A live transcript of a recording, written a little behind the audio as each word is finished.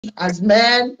as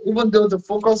men, even though the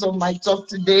focus of my talk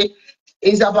today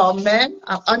is about men,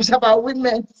 it's about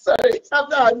women. Sorry, I've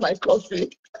not had my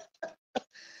coffee.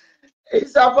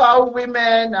 It's about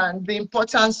women and the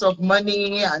importance of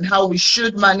money and how we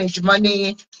should manage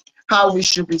money, how we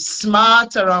should be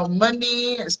smart around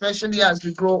money, especially as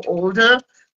we grow older.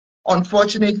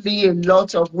 Unfortunately, a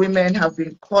lot of women have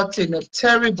been caught in a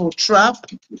terrible trap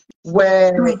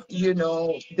where, you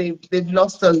know, they've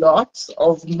lost a lot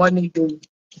of money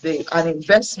and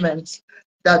investments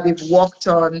that they've worked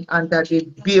on and that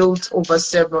they've built over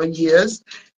several years,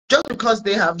 just because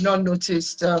they have not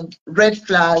noticed red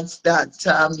flags that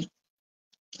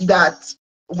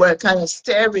were kind of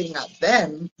staring at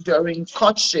them during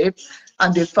courtship,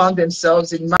 and they found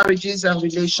themselves in marriages and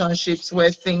relationships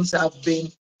where things have been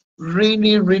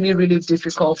really, really, really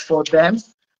difficult for them.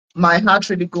 My heart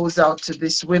really goes out to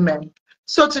these women.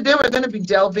 So today we're going to be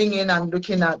delving in and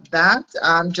looking at that.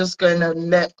 I'm just going to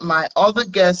let my other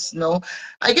guests know.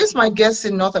 I guess my guests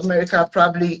in North America are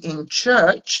probably in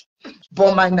church,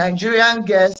 but my Nigerian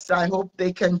guests, I hope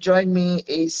they can join me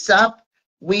ASAP.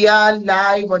 We are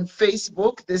live on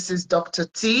Facebook. This is Dr.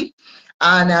 T,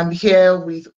 and I'm here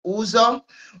with Uzo.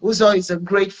 Uzo is a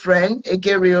great friend,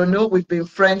 Egerionu. We've been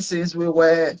friends since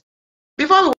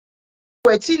before we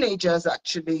were teenagers,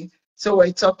 actually. So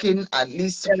we're talking at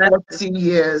least 40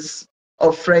 years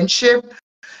of friendship.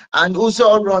 And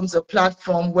Uzo runs a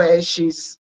platform where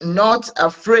she's not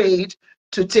afraid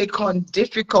to take on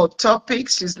difficult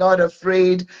topics. She's not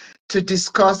afraid to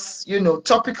discuss, you know,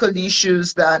 topical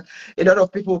issues that a lot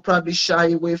of people probably shy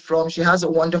away from. She has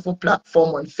a wonderful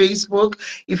platform on Facebook.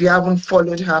 If you haven't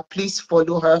followed her, please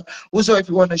follow her. Uzo, if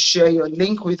you want to share your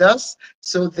link with us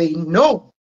so they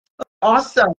know.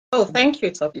 Awesome. Oh, thank you,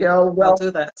 Eyitope. You're welcome.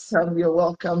 I'll do that. You're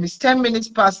welcome. It's 10 minutes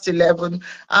past 11.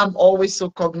 I'm always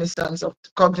so cognizant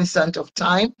of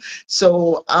time.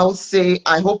 So I'll say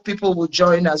I hope people will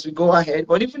join as we go ahead.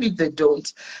 But even if they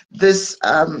don't, this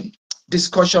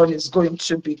discussion is going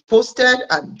to be posted,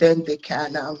 and then they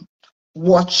can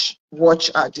watch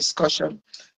our discussion.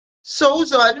 So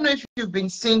I don't know if you've been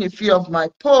seeing a few of my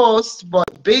posts,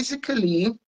 but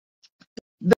basically,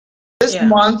 this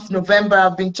month, November,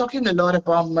 I've been talking a lot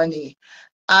about money.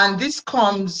 And this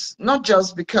comes not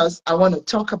just because I want to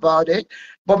talk about it,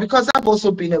 but because I've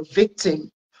also been a victim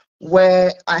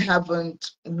where I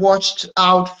haven't watched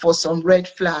out for some red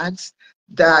flags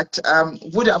that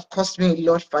would have cost me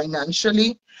a lot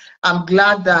financially. I'm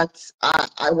glad that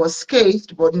I was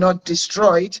scathed but not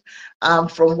destroyed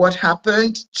from what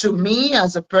happened to me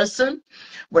as a person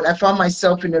when I found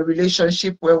myself in a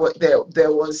relationship where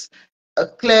there was a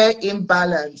clear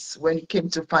imbalance when it came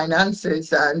to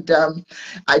finances, and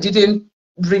I didn't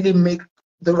really make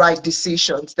the right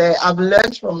decisions there. I've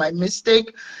learned from my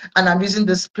mistake, and I'm using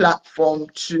this platform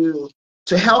to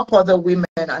help other women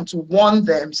and to warn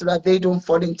them so that they don't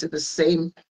fall into the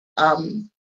same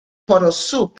pot of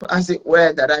soup, as it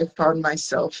were, that I found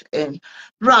myself in.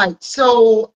 Right,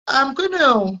 so I'm going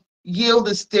to yield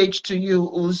the stage to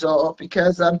you, Uzo,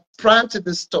 because prior to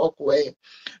this talk, we're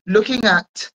looking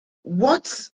at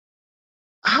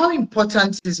how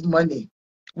important is money?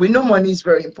 We know money is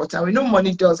very important. We know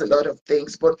money does a lot of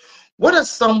things, but what are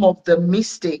some of the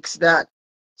mistakes that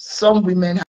some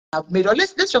women have made? Or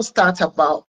let's just start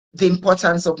about the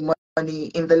importance of money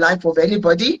in the life of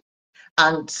anybody,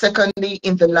 and secondly,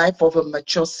 in the life of a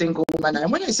mature single woman.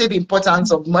 And when I say the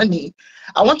importance of money,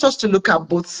 I want us to look at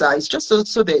both sides, just so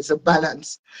there's a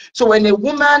balance. So when a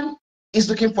woman is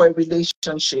looking for a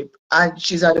relationship and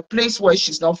she's at a place where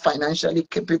she's not financially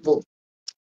capable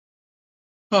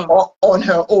or on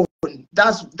her own,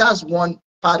 that's one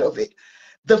part of it.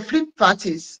 The flip part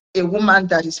is a woman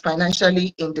that is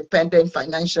financially independent,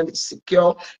 financially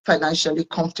secure, financially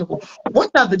comfortable.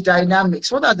 What are the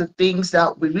dynamics? What are the things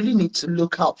that we really need to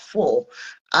look out for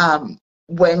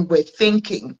when we're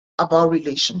thinking about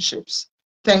relationships?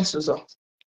 Thanks, Susan.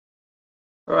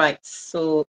 Right.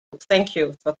 So thank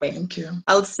you, Eyitope. Thank you.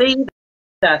 I would say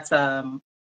that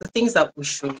the things that we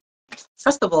should,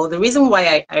 first of all, the reason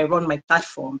why I run my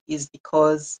platform is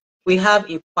because we have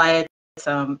a quiet,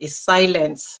 a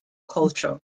silent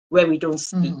culture where we don't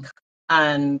speak.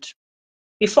 And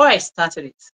before I started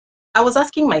it, I was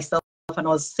asking myself, and I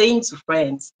was saying to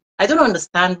friends, I don't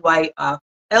understand why our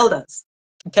elders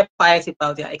kept quiet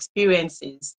about their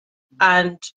experiences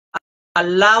and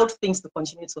allowed things to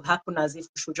continue to happen as if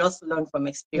we should just learn from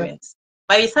experience.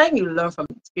 By the time you learn from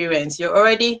experience, you're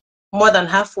already more than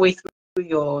halfway through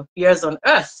your years on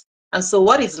earth. And so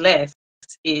what is left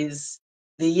is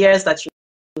the years that you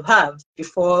have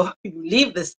before you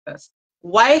leave this earth.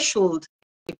 Why should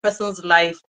a person's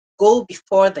life go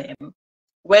before them,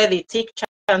 where they take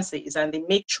circumstances and they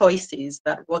make choices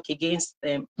that work against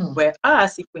them.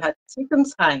 Whereas if we had taken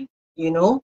time, you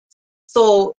know,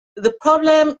 so the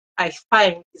problem I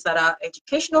find is that our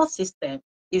educational system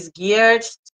is geared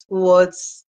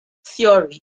towards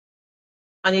theory,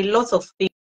 and a lot of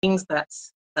things that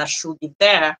should be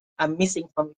there are missing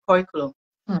from the curriculum.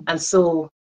 And so,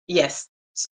 yes.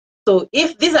 So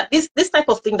if these are this type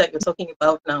of thing that you're talking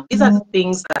about now, these are the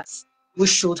things that we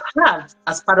should have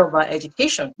as part of our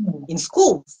education in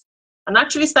schools, and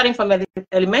actually starting from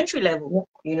elementary level,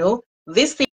 you know,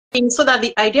 these things, so that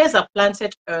the ideas are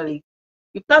planted early.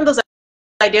 We plant those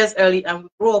ideas early and we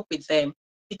grow up with them.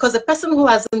 Because the person who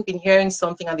hasn't been hearing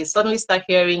something and they suddenly start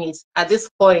hearing it at this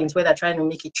point where they're trying to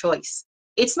make a choice,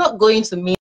 it's not going to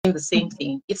mean the same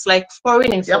thing. It's like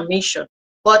foreign information.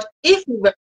 But if you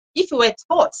were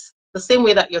taught the same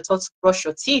way that you're taught to brush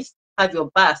your teeth, have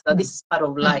your bath, that this is part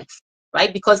of life,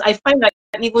 right? Because I find that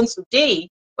even today,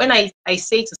 when I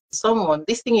say to someone,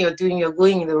 this thing you're doing, you're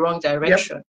going in the wrong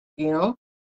direction, you know,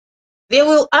 they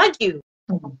will argue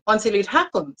until it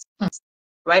happens,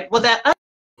 right? But they're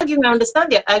arguing, I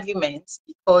understand their arguments,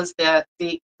 because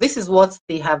this is what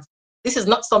they have. This is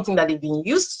not something that they've been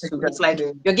used to. Exactly. It's like,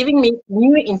 you're giving me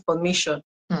new information,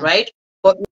 right?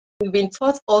 But we've been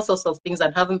taught all sorts of things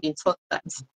and haven't been taught that.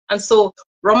 And so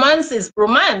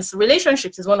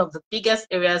relationships is one of the biggest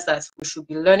areas that we should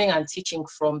be learning and teaching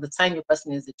from the time your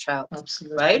person is a child.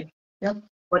 Absolutely. Right? Yep.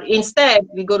 But instead,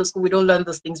 we go to school, we don't learn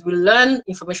those things. We learn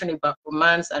information about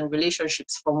romance and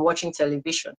relationships from watching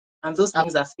television. And those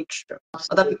things are fiction.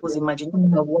 Other people's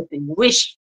imagination of what they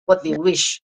wish.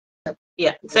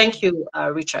 Yeah, thank you,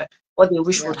 Richard. What they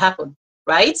wish would happen,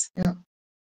 right? Yeah.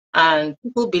 And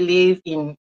people believe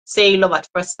in, say, love at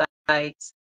first sight,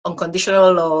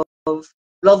 unconditional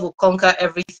love will conquer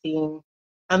everything.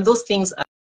 And those things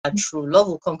are true. Love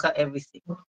will conquer everything.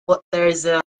 But there is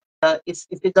it's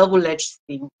a double-edged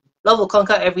thing. Love will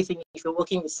conquer everything if you're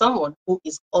working with someone who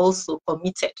is also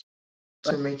committed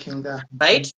to making that,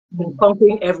 right?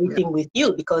 Conquering everything with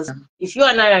you. Because if you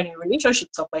and I are in a relationship,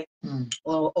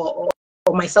 or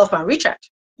myself and Richard,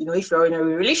 you know, if you're in a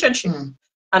relationship,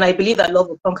 and I believe that love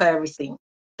will conquer everything,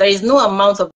 there is no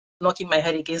amount of knocking my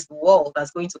head against the wall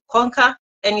that's going to conquer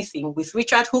anything with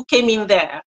Richard, who came in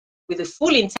there with the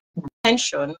full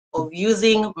intention of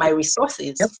using my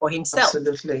resources for himself.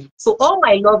 Absolutely. So all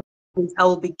my love is, I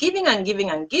will be giving and giving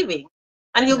and giving,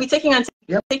 and he'll be taking and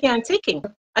taking and taking.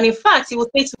 And in fact, he will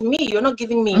say to me, "You're not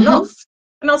giving me enough."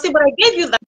 And I'll say, "But I gave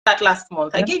you that last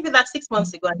month. I gave you that 6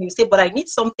 months ago." And he'll say, "But I need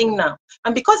something now."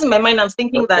 And because in my mind, I'm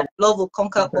thinking that love will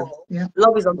conquer all.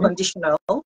 Love is unconditional.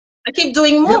 I keep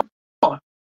doing more,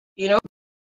 you know?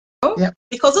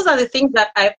 Because those are the things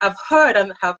that I've heard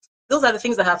and those are the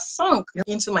things that have sunk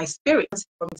into my spirit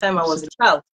from the time I was a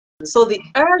child. So the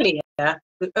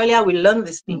earlier we learn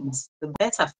these things, the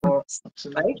better for us,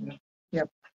 right?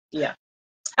 Yeah.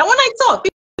 And when I talk,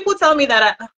 people tell me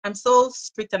that I'm so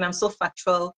strict and I'm so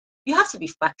factual. You have to be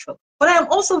factual. But I am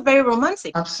also very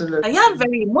romantic. Absolutely. I am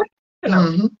very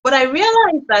emotional. But I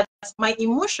realize that my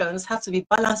emotions have to be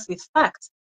balanced with facts.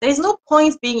 There is no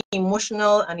point being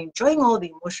emotional and enjoying all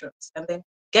the emotions and then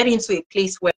get into a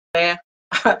place where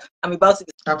I'm about to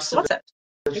be slaughtered.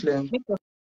 Absolutely.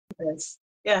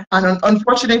 Yeah. And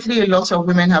unfortunately, a lot of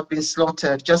women have been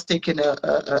slaughtered, just taking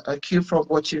a cue from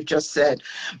what you just said,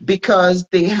 because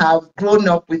they have grown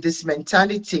up with this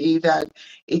mentality that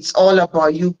it's all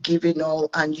about you giving all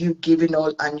and you giving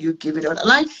all and you giving all.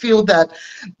 And I feel that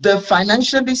the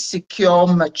financially secure,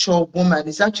 mature woman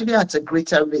is actually at a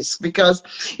greater risk, because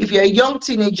if you're a young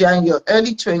teenager in your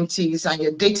early 20s and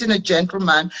you're dating a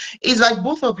gentleman, it's like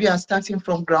both of you are starting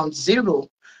from ground zero.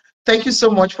 Thank you so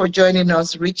much for joining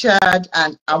us, Richard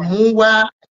and Amuwa.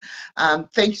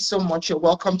 Thank you so much. You're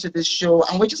welcome to this show.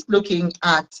 And we're just looking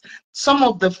at some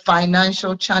of the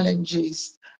financial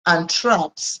challenges and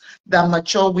traps that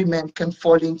mature women can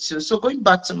fall into. So going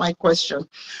back to my question,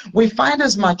 we find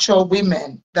as mature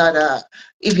women that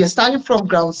if you're starting from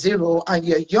ground zero and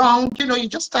you're young, you know, you're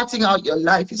just starting out your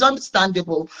life, it's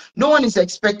understandable. No one is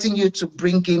expecting you to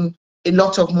bring in a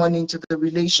lot of money into the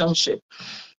relationship.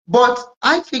 But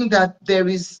I think that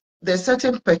there's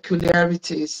certain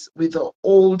peculiarities with the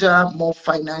older, more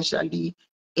financially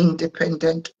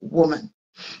independent woman.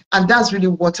 And that's really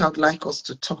what I'd like us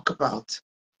to talk about.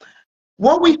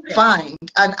 What we find,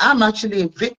 and I'm actually a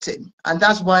victim, and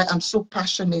that's why I'm so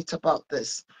passionate about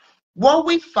this. What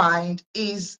we find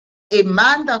is a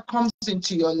man that comes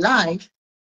into your life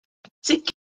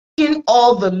ticking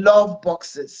all the love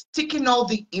boxes, ticking all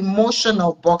the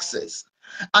emotional boxes.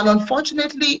 And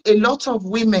unfortunately, a lot of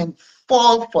women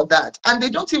fall for that, and they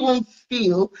don't even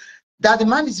feel that the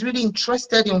man is really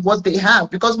interested in what they have,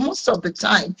 because most of the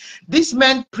time these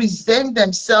men present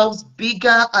themselves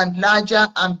bigger and larger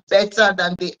and better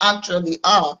than they actually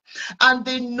are, and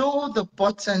they know the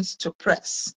buttons to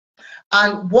press.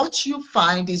 And what you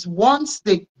find is once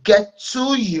they get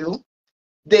to you,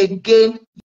 they gain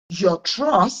your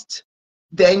trust,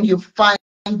 then you find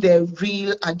their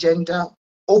real agenda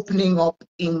opening up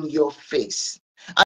in your face.